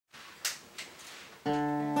So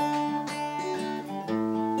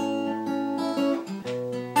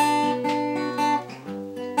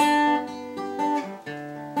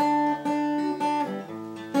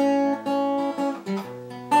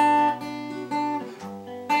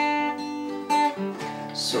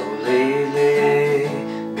lately,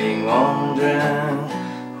 been wondering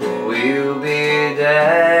who will be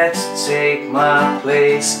there to take my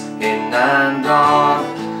place. And I'm gone.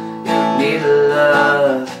 You need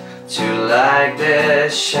love to like the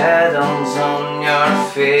shadows on your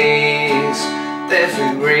face.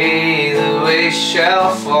 Every gray the way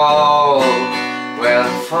shall fall, will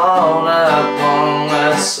fall upon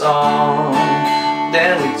us all.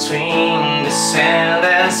 Then between the sand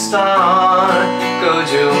and stone, could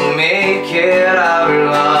you make it our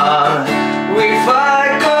love? If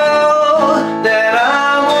I go, then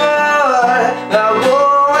I would. I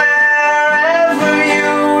will wherever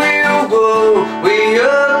you will go. Will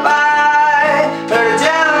abide or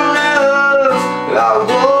down love? I'll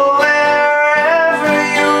go wherever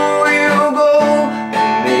you will go.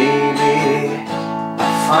 And maybe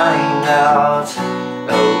I'll find out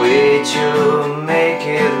a way to make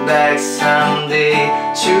it back someday,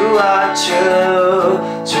 to watch you,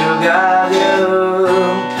 to guide you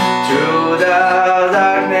through the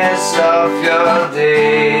darkness of your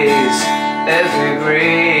days. Every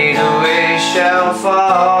great wave shall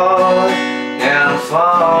fall and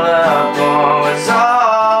fall upon us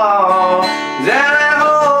all. Then I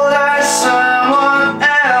hope there's someone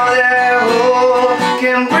out there who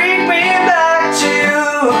can bring me back to you.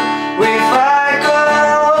 If I go,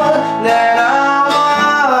 then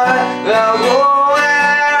I'll go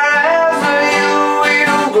wherever you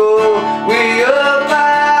will go. We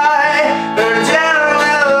abide or down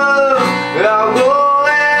love. I'll go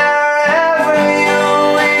wherever you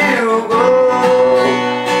will go.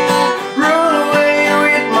 Run away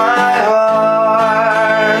with my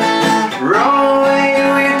heart, run away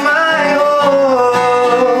with my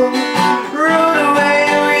hope, run away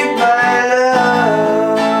with my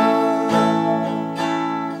love.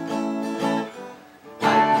 I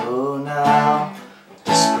know now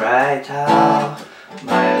just right how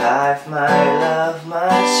my life, my love,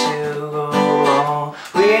 my you